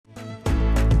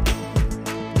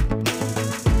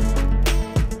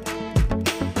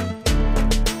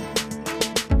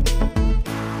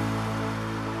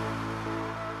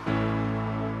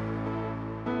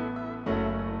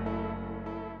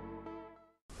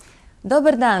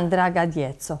Dobar dan, draga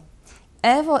djeco.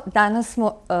 Evo, danas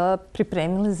smo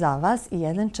pripremili za vas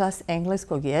jedan čas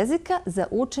engleskog jezika za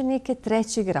učenike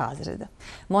 3. razreda.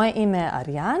 Moje ime je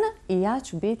Arijana i ja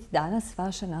ću biti danas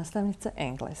vaša nastavnica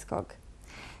engleskog.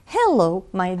 Hello,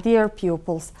 my dear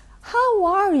pupils. How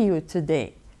are you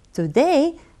today?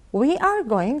 Today, we are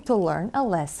going to learn a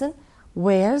lesson,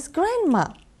 Where's Grandma?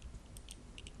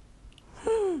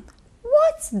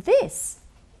 What's this?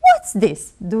 What's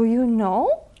this? Do you know?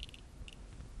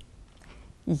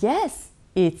 Yes,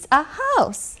 it's a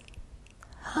house.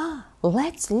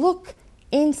 Let's look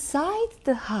inside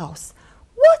the house.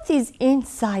 What is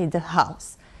inside the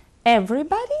house?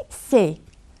 Everybody say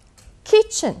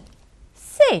kitchen.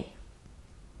 Say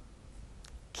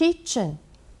kitchen.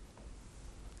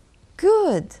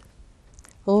 Good.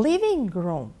 Living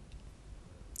room.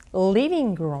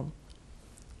 Living room.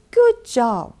 Good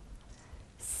job.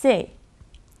 Say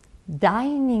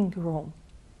dining room.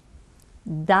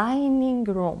 Dining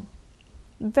room.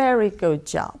 Very good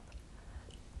job.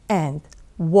 And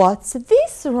what's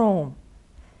this room?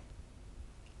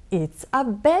 It's a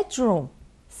bedroom.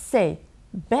 Say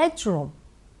bedroom.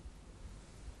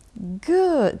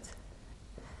 Good.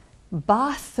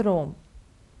 Bathroom.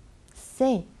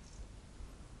 Say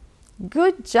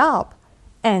good job.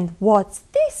 And what's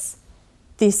this?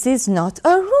 This is not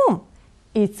a room.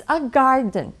 It's a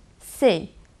garden.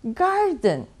 Say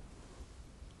garden.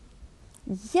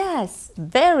 Yes,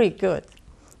 very good.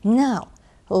 Now,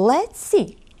 let's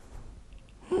see.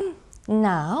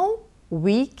 Now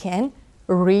we can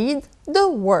read the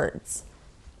words.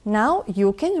 Now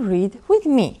you can read with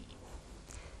me.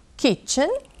 Kitchen,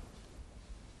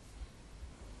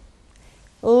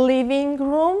 living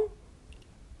room,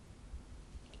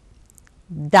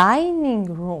 dining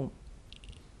room,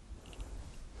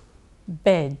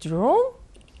 bedroom,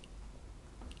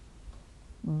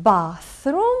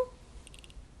 bathroom,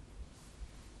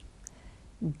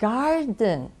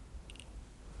 garden.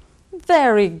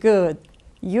 Very good.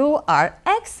 You are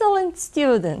excellent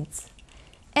students.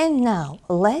 And now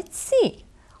let's see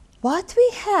what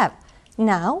we have.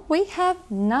 Now we have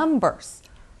numbers.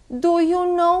 Do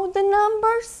you know the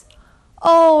numbers?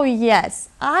 Oh yes,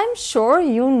 I'm sure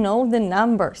you know the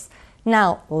numbers.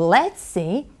 Now let's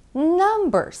say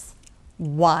numbers.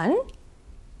 1,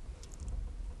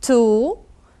 2,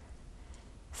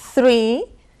 3,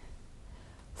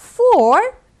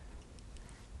 4,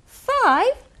 5,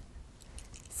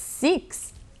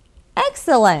 6.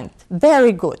 Excellent.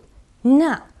 Very good.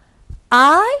 Now,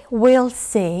 I will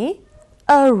say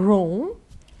a room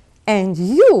and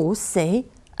you say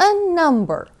a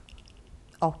number.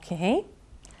 Okay?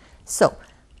 So,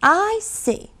 I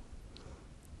say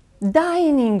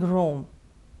dining room.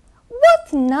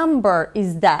 What number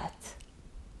is that?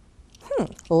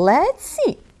 Let's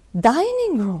see.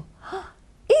 Dining room.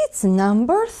 It's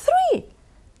number 3.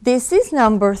 This is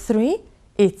number 3.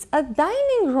 It's a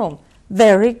dining room.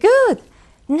 Very good.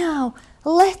 Now,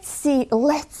 let's see.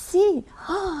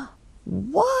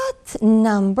 What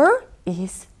number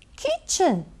is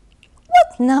kitchen?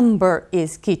 What number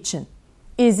is kitchen?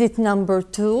 Is it number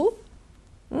 2?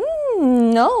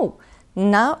 No.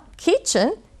 Now,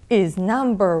 kitchen is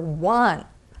number 1.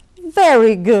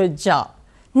 Very good job.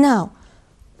 Now,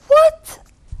 what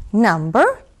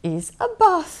number is a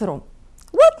bathroom?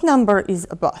 What number is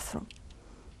a bathroom?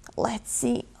 Let's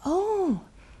see. Oh,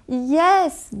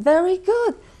 yes, very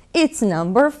good. It's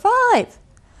number 5.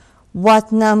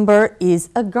 What number is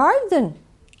a garden?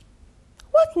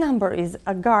 What number is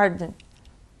a garden?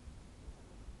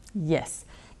 Yes,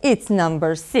 it's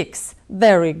number 6.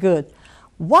 Very good.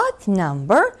 What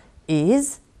number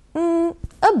is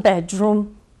a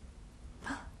bedroom?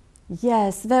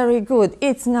 Yes, very good.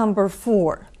 It's number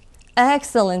 4.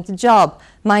 Excellent job,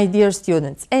 my dear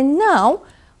students. And now,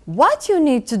 what you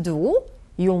need to do,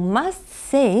 you must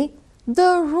say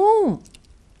the room.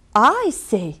 I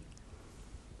say,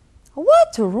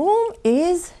 what room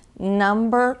is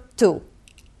number 2?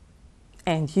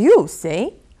 And you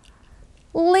say,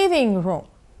 living room.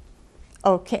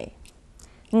 Okay,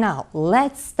 now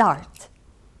let's start.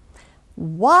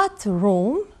 What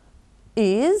room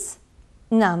is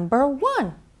number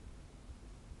 1?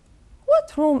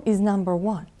 What room is number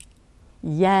 1?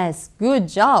 Yes, good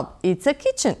job. It's a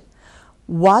kitchen.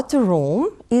 What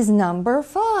room is number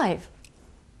 5?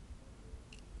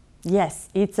 Yes,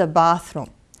 it's a bathroom.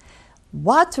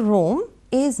 What room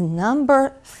is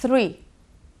number 3?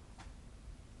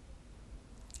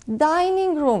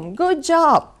 Dining room. Good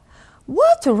job.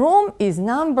 What room is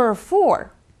number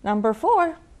 4? Number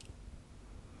 4?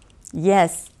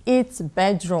 Yes, it's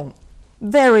bedroom.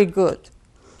 Very good.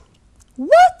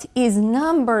 What is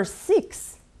number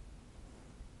 6?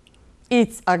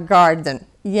 It's a garden.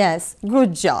 Yes,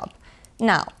 good job.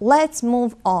 Now, let's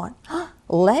move on.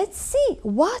 Let's see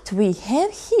what we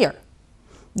have here.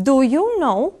 Do you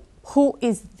know who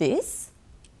is this?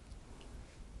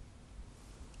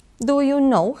 Do you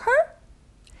know her?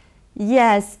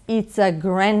 Yes, it's a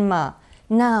grandma.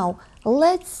 Now,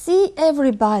 let's see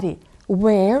everybody.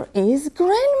 Where is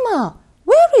grandma?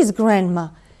 Where is grandma?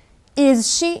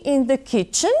 Is she in the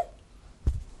kitchen?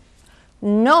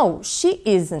 No, she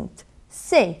isn't.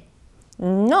 Say,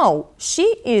 no,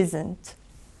 she isn't.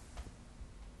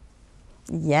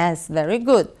 Yes, very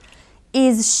good.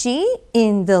 Is she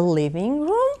in the living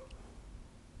room?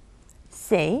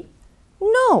 Say,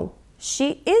 no,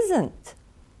 she isn't.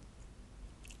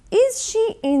 Is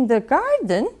she in the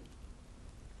garden?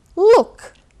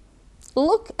 Look.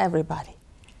 Look, everybody.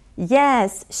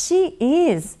 Yes, she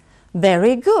is.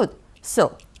 Very good.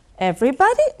 So,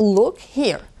 everybody look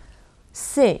here.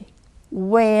 Say,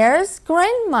 where's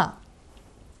grandma?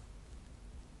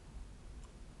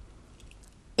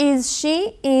 Is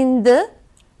she in the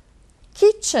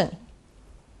kitchen?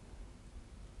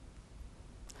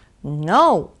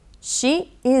 No,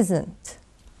 she isn't.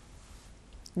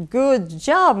 Good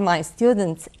job, my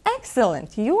students.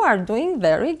 Excellent. You are doing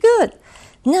very good.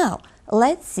 Now,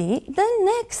 let's see the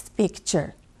next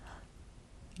picture.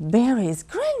 Where is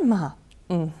grandma?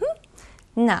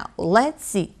 Now, let's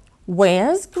see.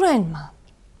 Where's grandma?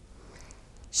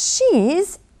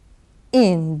 She's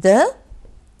in the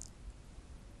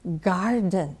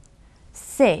garden.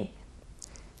 Say,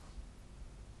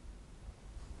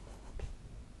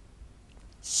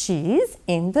 she's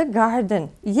in the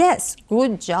garden. Yes,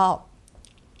 good job.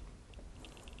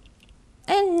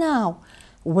 And now,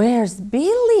 where's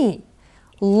Billy?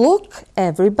 Look,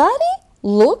 everybody,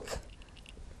 look.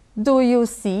 Do you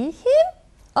see him?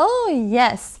 Oh,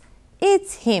 yes,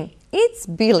 it's him. It's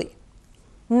Billy.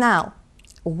 Now,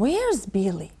 where's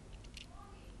Billy?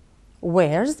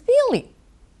 Where's Billy?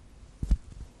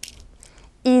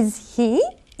 Is he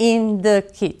in the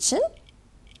kitchen?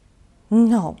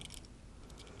 No.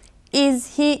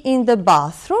 Is he in the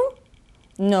bathroom?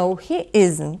 No, he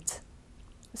isn't.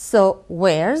 So,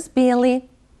 where's Billy?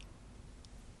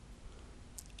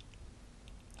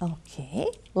 Okay,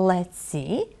 let's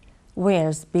see.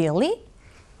 Where's Billy?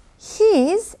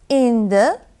 He's in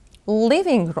the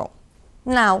living room.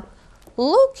 Now,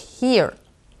 look here.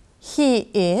 He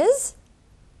is,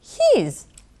 he's.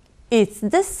 It's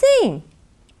the same.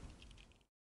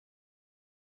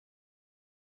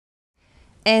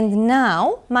 And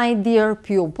now, my dear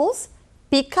pupils,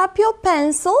 pick up your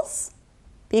pencils.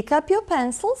 Pick up your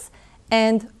pencils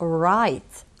and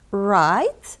write.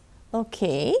 Write,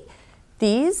 okay,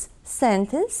 these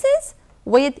sentences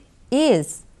with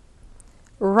is.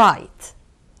 Write.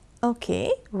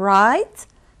 Okay, write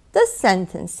the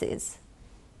sentences.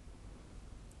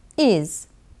 Is.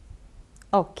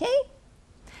 Okay.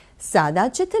 Sada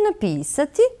ćete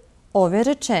napisati ove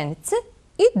rečenice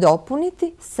i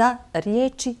dopuniti sa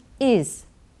riječi is.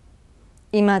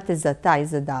 Imate za taj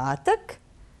zadatak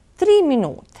 3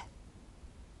 minute.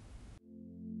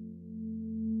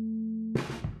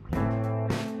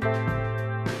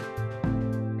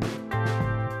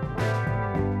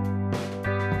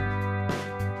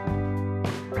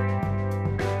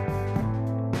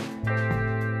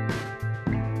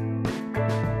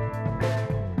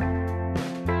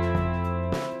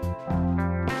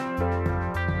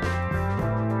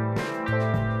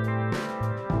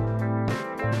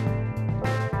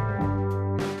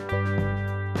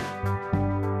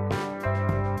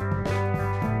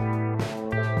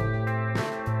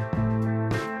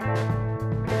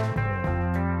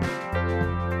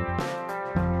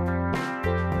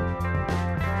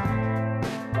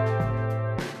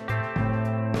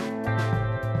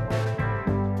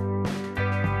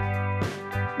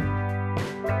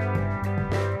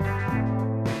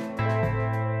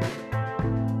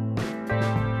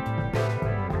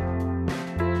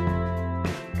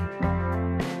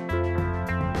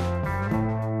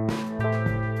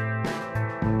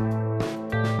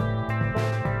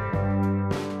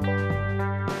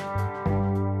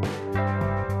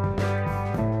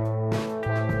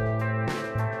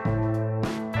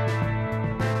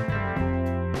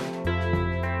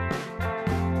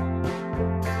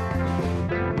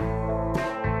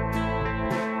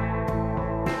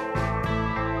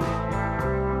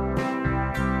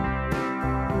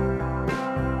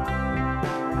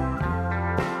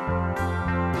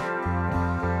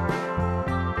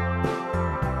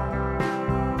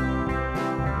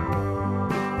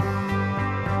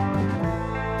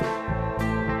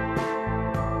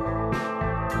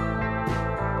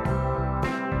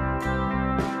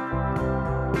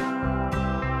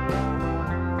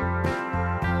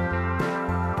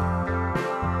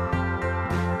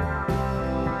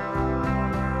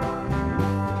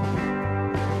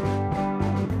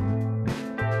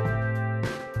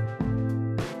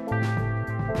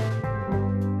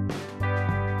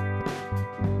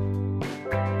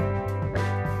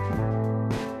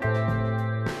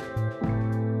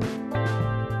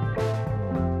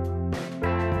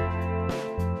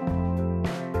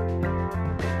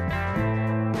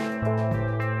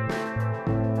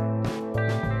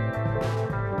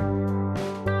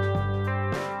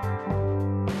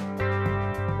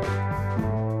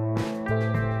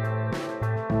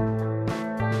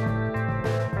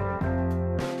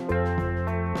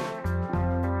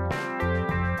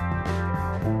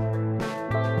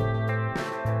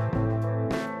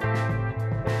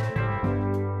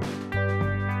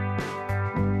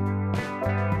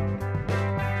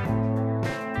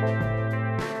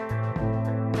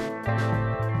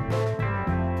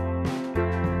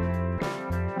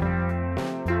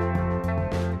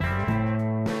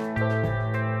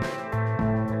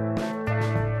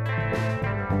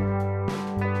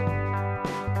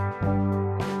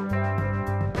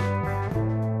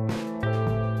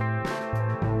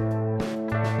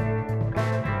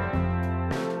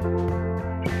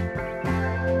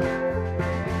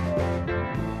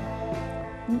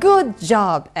 Good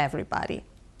job, everybody!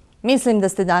 Mislim da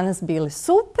ste danas bili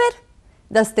super,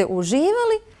 da ste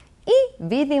uživali i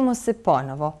vidimo se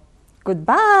ponovo.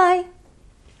 Goodbye!